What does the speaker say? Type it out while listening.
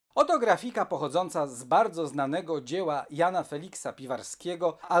Oto grafika pochodząca z bardzo znanego dzieła Jana Feliksa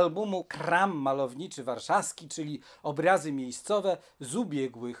Piwarskiego, albumu Kram, malowniczy warszawski, czyli obrazy miejscowe z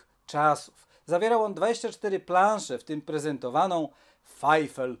ubiegłych czasów. Zawierał on 24 plansze, w tym prezentowaną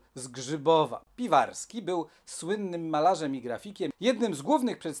Fajfel z Grzybowa. Piwarski był słynnym malarzem i grafikiem, jednym z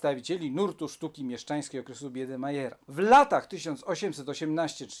głównych przedstawicieli nurtu sztuki mieszczańskiej okresu Biedemajera. W latach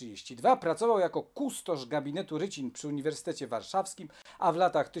 1818-32 pracował jako kustosz gabinetu rycin przy Uniwersytecie Warszawskim, a w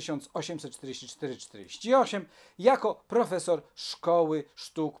latach 1844-48 jako profesor Szkoły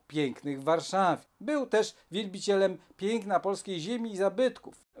Sztuk Pięknych w Warszawie. Był też wielbicielem piękna polskiej ziemi i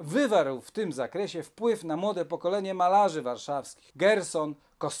zabytków. Wywarł w tym zakresie wpływ na młode pokolenie malarzy warszawskich: Gerson,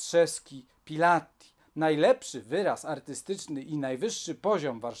 Kostrzewski, Pilatti. Najlepszy wyraz artystyczny i najwyższy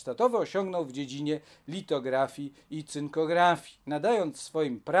poziom warsztatowy osiągnął w dziedzinie litografii i cynkografii, nadając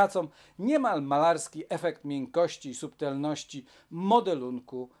swoim pracom niemal malarski efekt miękkości i subtelności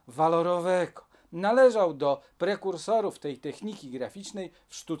modelunku walorowego. Należał do prekursorów tej techniki graficznej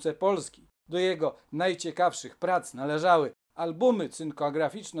w sztuce polskiej. Do jego najciekawszych prac należały albumy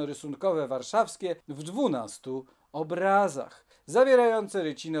cynkograficzno-rysunkowe warszawskie w 12 obrazach, zawierające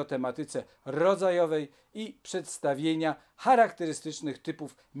ryciny o tematyce rodzajowej i przedstawienia charakterystycznych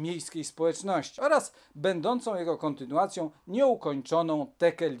typów miejskiej społeczności oraz będącą jego kontynuacją nieukończoną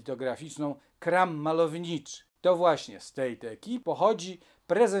tekę litograficzną Kram malowniczy. To właśnie z tej teki pochodzi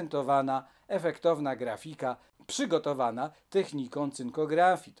prezentowana efektowna grafika przygotowana techniką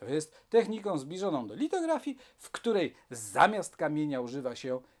cynkografii, to jest techniką zbliżoną do litografii, w której zamiast kamienia używa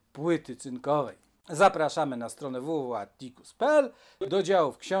się płyty cynkowej. Zapraszamy na stronę www.atticus.pl do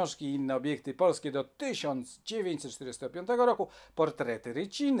działów książki i inne obiekty polskie do 1945 roku, portrety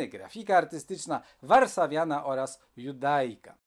ryciny, grafika artystyczna, warszawiana oraz judaika.